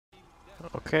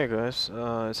Okay guys,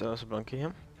 it's also Blanky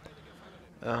here.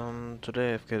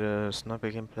 Today I've got a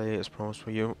sniper gameplay as promised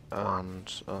for you,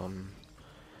 and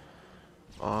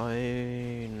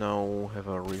I now have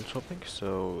a real topic,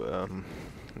 so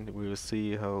we will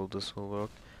see how this will work.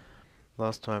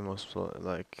 Last time was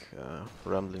like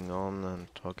rambling on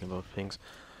and talking about things,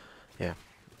 yeah.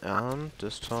 And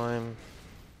this time,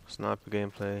 sniper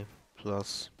gameplay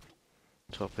plus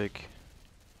topic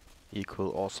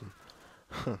equal awesome.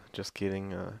 Just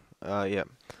kidding. Yeah.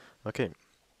 Okay.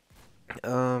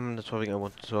 The topic I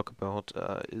want to talk about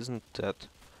isn't that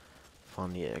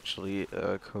funny actually,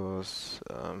 cause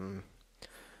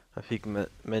I think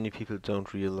many people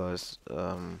don't realize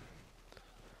this.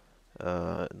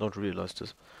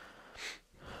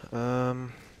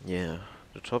 Yeah,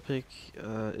 the topic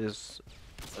is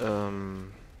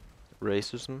um,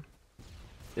 racism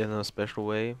in a special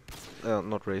way.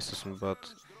 Not racism,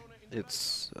 but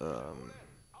it's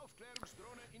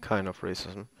kind of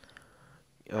racism.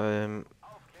 Um,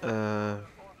 uh,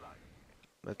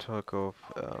 I talk of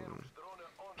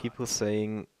people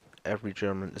saying every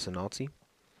German is a Nazi.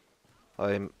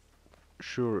 I'm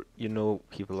sure you know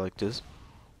people like this.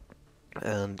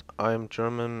 And I'm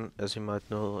German, as you might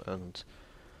know, and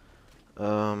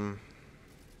um,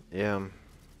 yeah,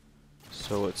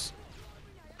 so it's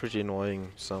pretty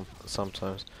annoying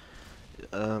sometimes.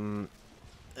 Um,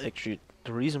 Actually,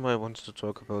 the reason why I wanted to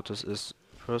talk about this is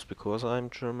first because I'm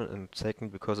German, and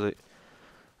second because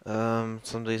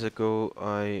some days ago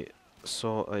I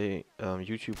saw a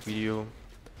YouTube video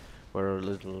where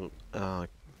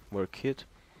where a kid,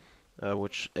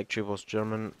 which actually was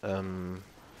German,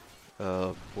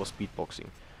 was beatboxing.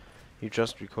 He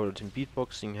just recorded him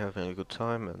beatboxing, having a good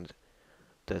time, and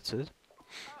that's it.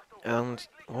 And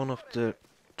one of the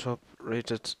top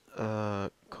rated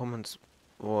comments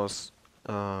was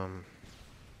um,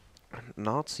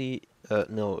 Nazi,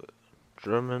 no,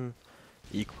 German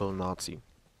equal Nazi.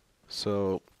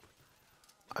 So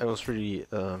I was really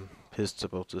pissed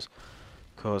about this,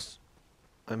 cause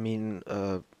I mean,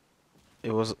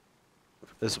 it was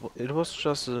it was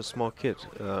just a small kid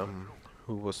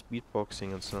who was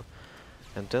beatboxing and stuff,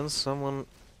 and then someone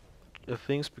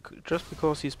thinks just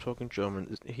because he's talking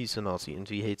German, he's a Nazi and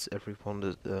he hates everyone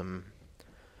that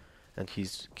and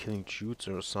he's killing Jews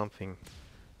or something.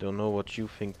 Don't know what you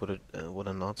think what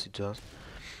a Nazi does.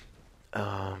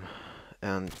 Um,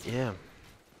 and yeah,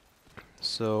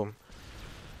 so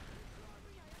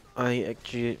I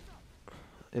actually,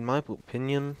 in my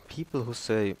opinion, people who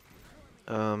say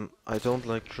I don't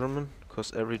like German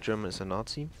because every German is a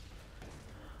Nazi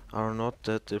are not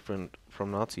that different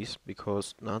from Nazis,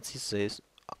 because Nazis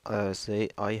say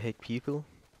I hate people.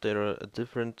 They're a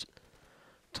different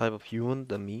type of human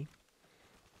than me.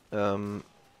 Um,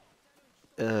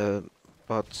 uh,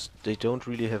 but they don't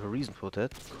really have a reason for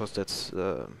that, because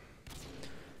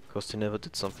because they never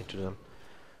did something to them.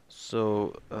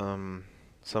 So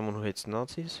someone who hates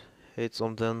Nazis hates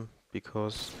on them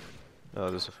because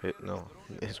this is no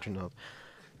history not.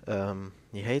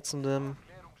 He hates on them.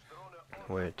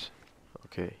 Wait,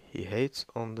 okay, he hates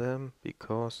on them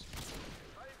because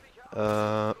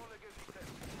uh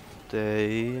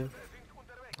they.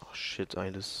 Oh shit! I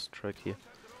lost track here.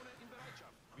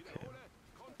 Okay,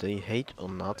 they hate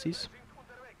on Nazis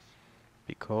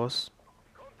because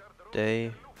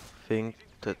they think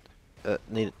that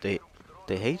nee, they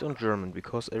hate on German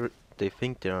because they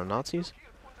think they are Nazis,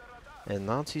 and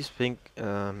Nazis think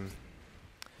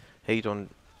hate on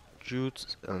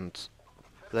Jews and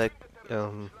black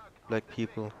um, black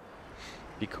people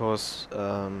because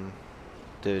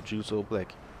the Jews are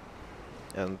black,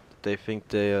 and they think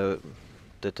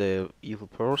that they are evil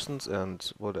persons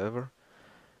and whatever,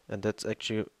 and that's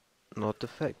actually not the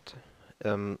fact.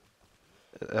 Um,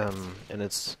 and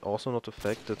it's also not the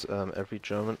fact that every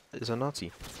German is a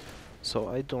Nazi. So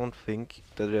I don't think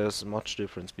that there's much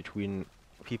difference between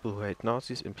people who hate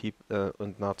Nazis and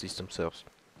Nazis themselves.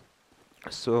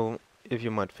 So if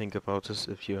you might think about this,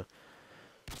 if you're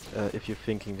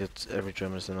thinking that every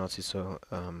German is a Nazi, so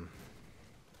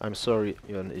I'm sorry,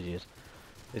 you're an idiot.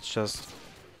 It's just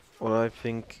what I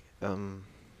think and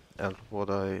what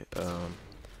I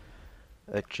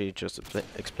actually just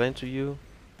explained to you,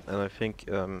 and I think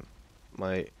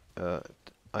my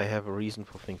I have a reason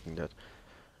for thinking that.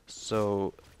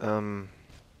 So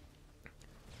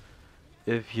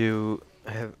if you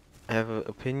have an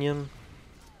opinion,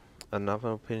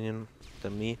 another opinion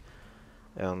than me,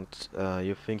 and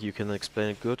you think you can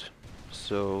explain it good,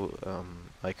 so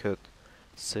I could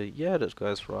say, yeah, that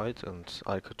guy's right, and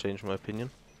I could change my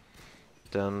opinion,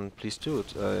 then please do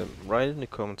it. Write it in the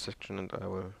comment section, and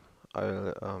I'll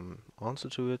answer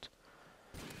to it.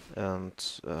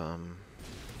 and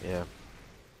yeah.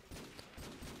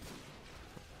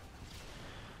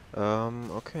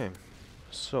 Okay,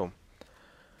 so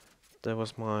that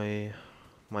was my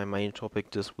main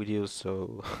topic this video.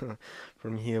 So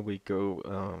from here we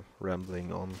go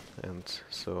rambling on, and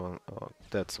so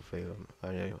that's a fail.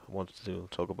 I wanted to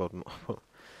talk about more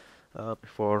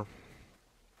before.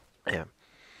 Yeah.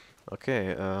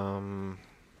 Okay.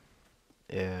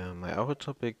 Yeah. My other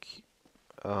topic.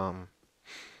 Um,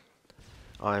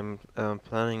 I'm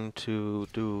planning to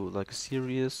do like a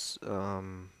series,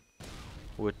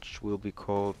 which will be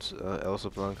called Elsa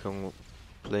Blanca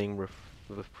playing with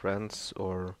friends,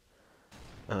 or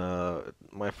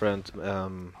my friend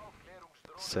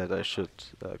said I should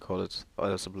call it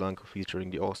Elsa Blanca featuring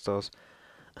the All Stars.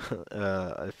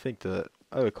 I think that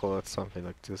I will call it something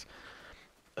like this.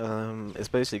 It's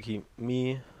basically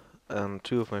me and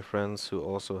two of my friends who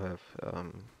also have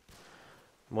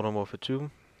Modern Warfare 2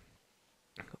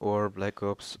 or Black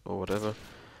Ops or whatever.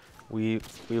 We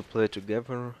play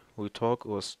together. We talk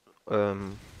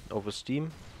over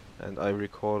Steam, and I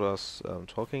record us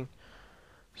talking.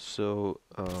 So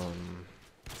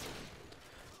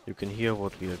you can hear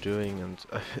what we are doing, and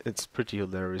it's pretty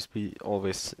hilarious. We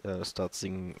always start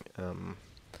singing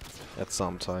at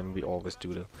some time. We always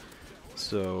do that.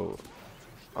 So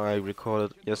I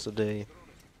recorded yesterday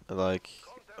like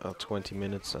 20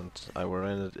 minutes, and I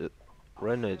ran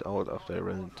it out after I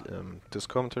ran this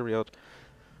commentary out.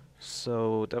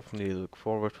 So definitely look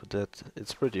forward to that.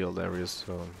 It's pretty hilarious,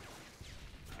 so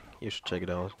you should check it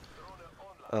out.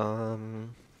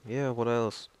 Yeah, what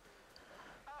else?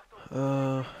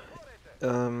 Uh,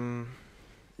 um,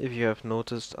 if you have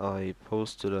noticed, I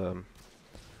posted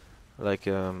like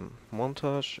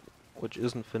montage, which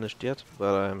isn't finished yet,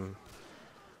 but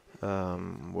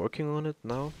I'm working on it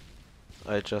now.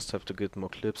 I just have to get more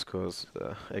clips, cause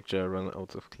actually I run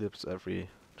out of clips every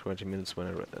 20 minutes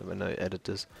when I edit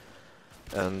this,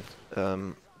 and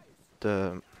um,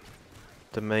 the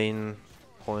the main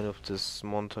point of this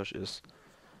montage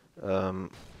um,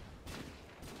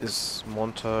 is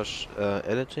montage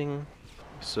editing.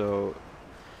 So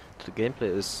the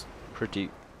gameplay is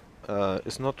pretty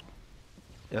is not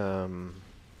um,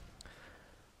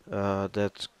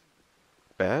 that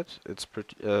bad. It's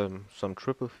pretty some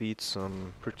triple feeds,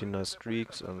 some pretty nice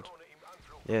streaks, and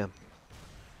yeah.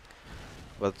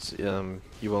 But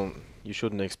you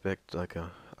shouldn't expect like a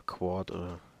quad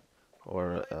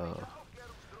or a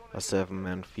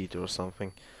 7-man feed or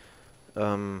something.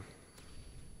 Um,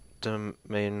 the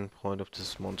main point of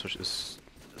this montage is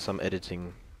some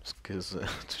editing skills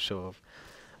to show off.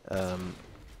 Um,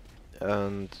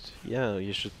 and yeah,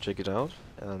 you should check it out.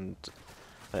 And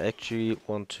I actually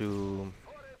want to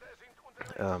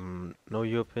know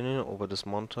your opinion over this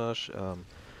montage.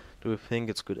 Do you think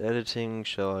it's good editing?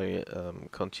 Shall I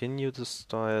continue this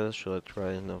style? Should I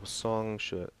try another song?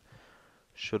 Should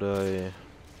I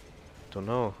don't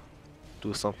know,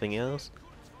 do something else?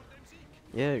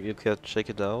 Yeah, you can check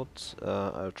it out.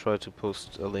 I'll try to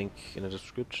post a link in the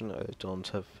description. I don't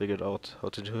have figured out how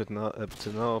to do it now up to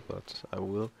now, but I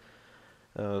will.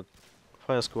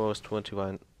 Fire score is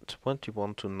 21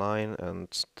 to 9,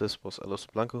 and this was Alos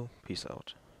Blanco. Peace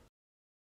out.